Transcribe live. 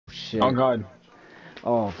shit. Oh god.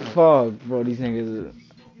 Oh fuck, bro. These niggas.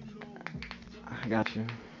 I got you.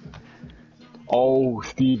 Oh,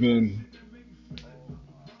 Steven.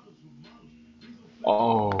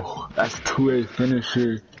 Oh, that's 2A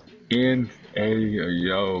finisher in a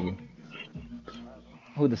yo.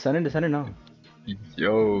 Who, the center? The center? No.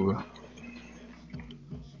 Yo.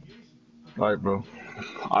 Alright, bro.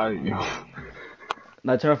 I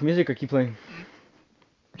Now turn off music or keep playing?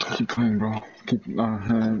 keep playing, bro. Keep. I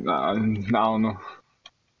don't know.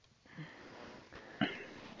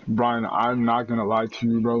 Brian, I'm not gonna lie to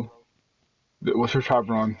you, bro. What's your trap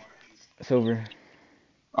run? Silver.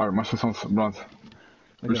 Alright, my shit's on bronze. Look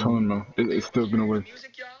We're at him. chilling, bro. It's still gonna work. Hey,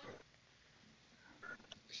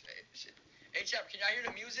 Chap, can y'all hear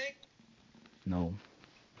the music? No.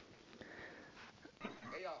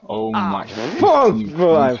 Oh Ah, my fuck, bro. god.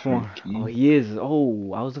 Alright, come on. Oh, he is.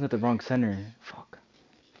 Oh, I was looking at the wrong center. Fuck.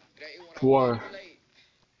 What?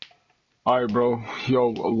 Alright, bro. Yo,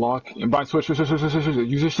 lock. Brian, switch. Use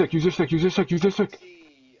your stick. Use your stick.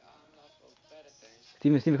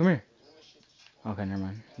 Steven, come here. Okay, never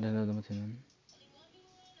mind.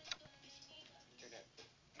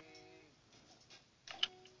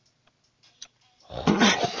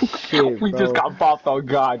 Shit, We just bro. got bopped. Oh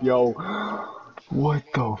god, yo. What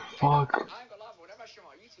the fuck?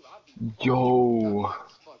 Yo.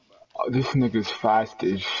 This nigga's fast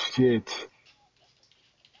as shit.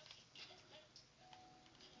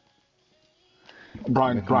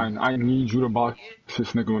 Brian, I need you to box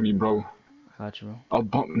this nigga with me, bro. I got you, bro. I'll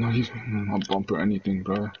bump. No, I'll bump or anything,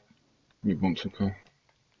 bro. Me bumps, okay.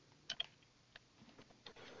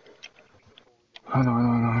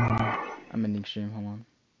 No. I'm in the extreme. Hold on.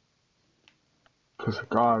 Cause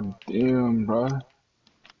god damn, bro.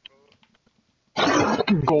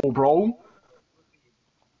 Fucking go, bro.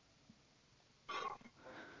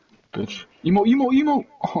 Bitch. Emo.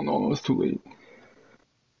 Oh no, it's too late.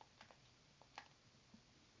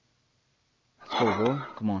 Let's go, bro.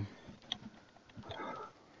 Come on.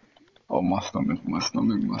 Oh, my stomach.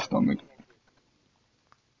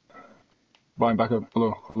 Brian, back up.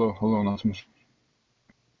 Hello, announcements.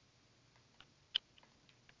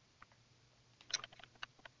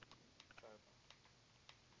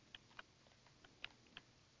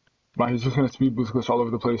 Brian, he's just gonna speed boost glitch all over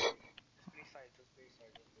the place.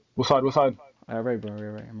 What side? Alright, bro.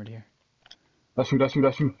 Right. I'm ready here. That's you.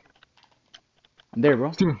 I'm there,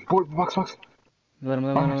 bro. Steven, boy, box. Let him.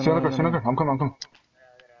 Stay on the ground. I'm coming.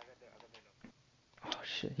 Oh,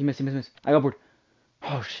 shit. He missed. I got bored.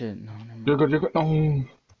 Oh, shit. No, never mind. You're good. No.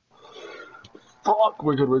 Fuck.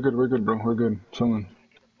 We're good, bro. We're good. Chilling.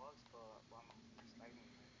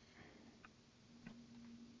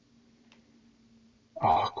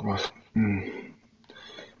 Oh, gross. Come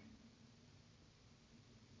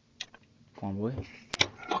on, boy.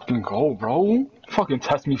 Fucking go, bro. Fucking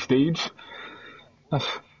test me stage. That's...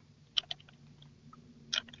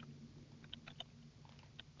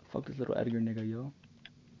 Fuck this little Edgar nigga, yo.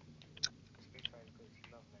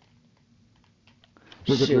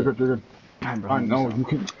 You're good. Man, bro, I know, you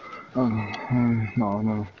can...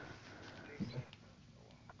 No.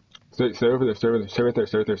 Stay over there. Stay right there.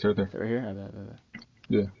 Is it right here? I bet.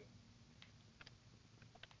 Yeah.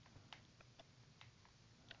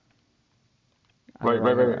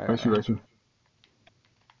 Right. I see.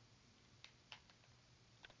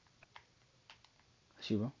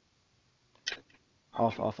 See, bro.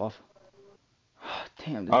 Off. Oh,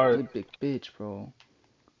 damn, this Alright. good big bitch, bro.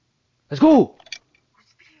 Let's go!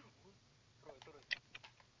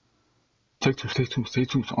 Take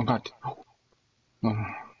two. Oh god. No.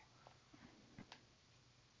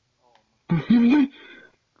 I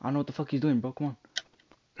don't know what the fuck he's doing, bro. Come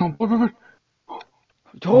on. No, wait.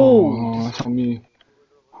 Oh, that's on me.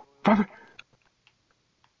 Right.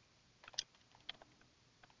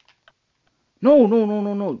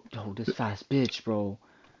 No. Yo, this fast bitch, bro.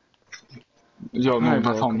 Yo, no, Alright,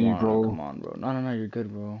 that's bro, on me, bro. Come on, bro. No, you're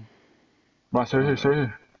good, bro. Bro, stay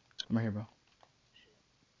here. I'm right here, bro.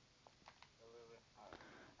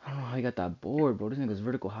 I don't know how he got that board, bro. This nigga's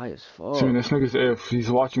vertical high as fuck. See, this nigga's AF. He's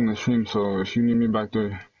watching the stream, so if you need me back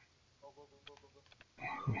there.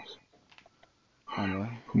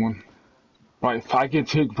 Come on. Right, if I get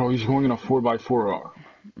take, bro, he's going in a 4x4.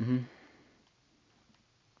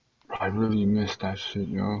 I really missed that shit,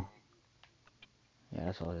 yo. Yeah,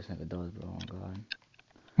 that's all this nigga does, bro. Oh, God.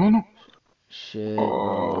 No. Shit,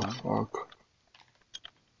 Oh, bro. fuck.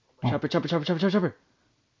 Chopper.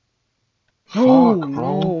 Fuck,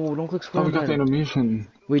 bro. No, don't click square. Thought we got the animation.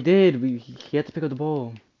 We did. He had to pick up the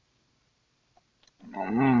ball. I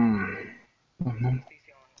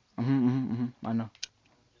I know.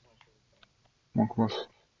 Come on, cross.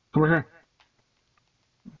 Come over here.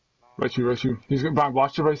 Right you. He's gonna Brian,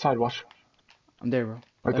 watch the right side, watch. I'm there, bro.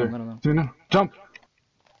 Right Let there. him. No. Jump!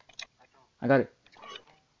 I got it.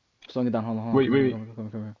 Slowing it down, hold on. Wait. Come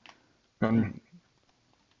here. Got me.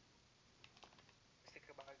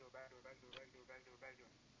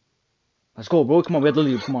 Let's go, bro. Come on, we have to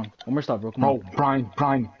leave. Come on. One more stop, bro. Come on.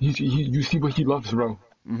 Brian, you see what he loves, bro.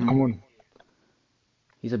 Come on.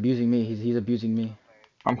 He's abusing me. He's abusing me.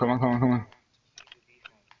 I'm coming.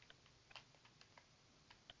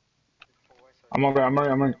 I'm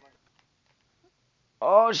alright.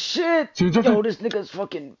 Oh shit! See you Yo, jumping? this nigga's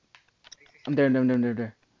fucking. I'm there.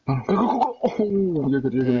 Go. Oh, you're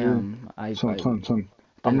good. Damn, Son.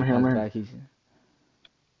 I'm right here. back.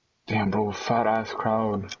 Damn, bro, fat ass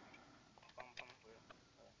crowd.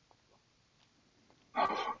 How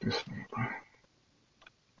the fuck this thing, bro?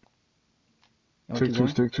 Take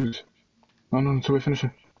twos. No, two way finish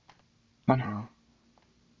it. No.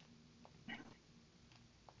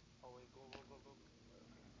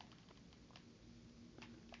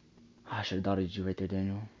 I should have doubted you right there,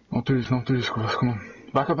 Daniel. No threes, Chris, come on.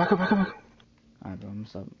 Back up. Alright, bro, I'm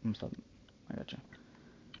stop. I got you.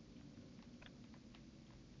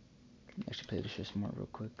 Let me actually play this shit smart real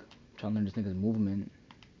quick. I'm trying to learn this nigga's movement.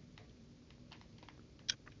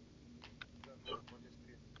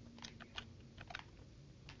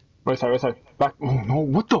 Right side. Back. Oh no,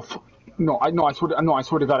 what the fuck? No, I swear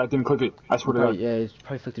to God, I didn't click it. I swear to God. Yeah, it's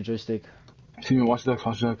probably flicked the joystick. See me, watch Dex.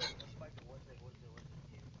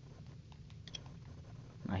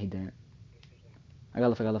 Nah, he didn't. I got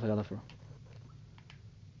left, bro.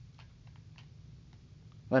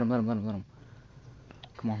 Let him.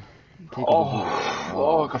 Come on. Take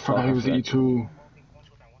Oh, fuck, I forgot he was the E2.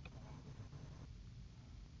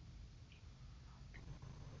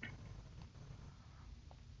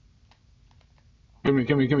 Give me,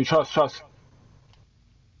 trust.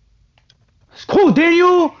 Let's go,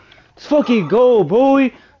 Daniel! Let's fucking go,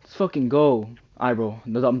 boy! Let's fucking go. Alright, bro.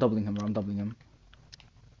 No, I'm doubling him, bro. Give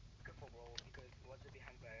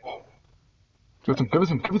it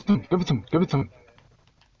to him.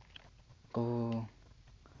 Go.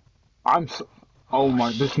 Oh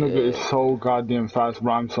my, this nigga is so goddamn fast,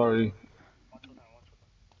 bro. I'm sorry.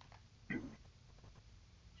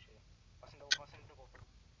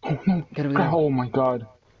 Oh no. Get him. Oh my God.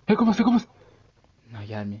 Hey, come on. No,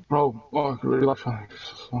 you had me. Bro, relax.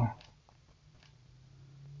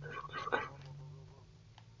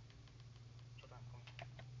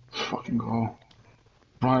 Fucking go.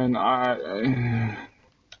 Brian,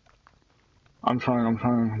 I'm trying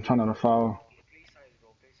not to foul.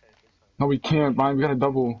 No, we can't, Brian, we gotta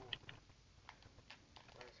double.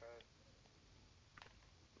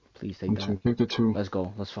 Please take that. Take the two. Let's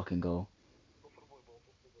go. Let's fucking go.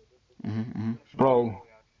 Bro.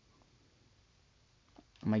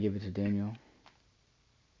 I might give it to Daniel.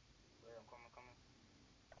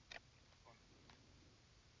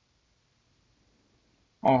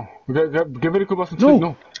 Oh, give it a couple of No!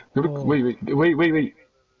 No. Wait.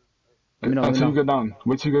 Until you get down.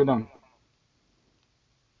 Wait till you get down.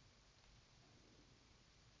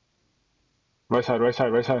 Right side. Let's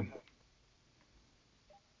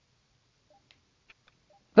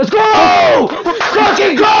go!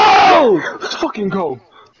 Fucking go! Let's fucking go!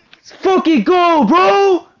 Let's fucking go,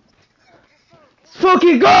 bro! Let's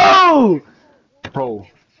fucking go! Bro.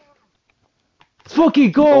 Let's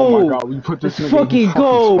fucking go! Oh my God, we put this Let's nigga fucking in the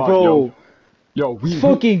go, spot, bro! Yo, we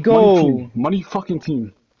fucking go! Money fucking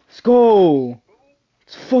team. Let's go!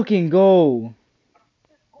 Let's fucking go!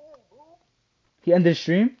 He ended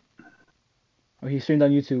stream? Or he streamed on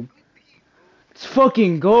YouTube? Let's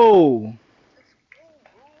fucking go!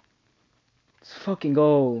 Let's fucking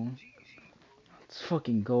go! Let's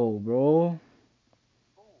fucking go, bro!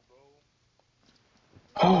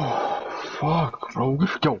 Oh, fuck, bro.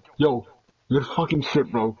 Yo, good fucking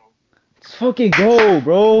shit, bro. Let's fucking go,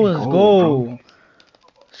 bro! Let's go!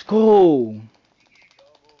 Let's go!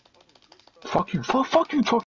 Fuck you,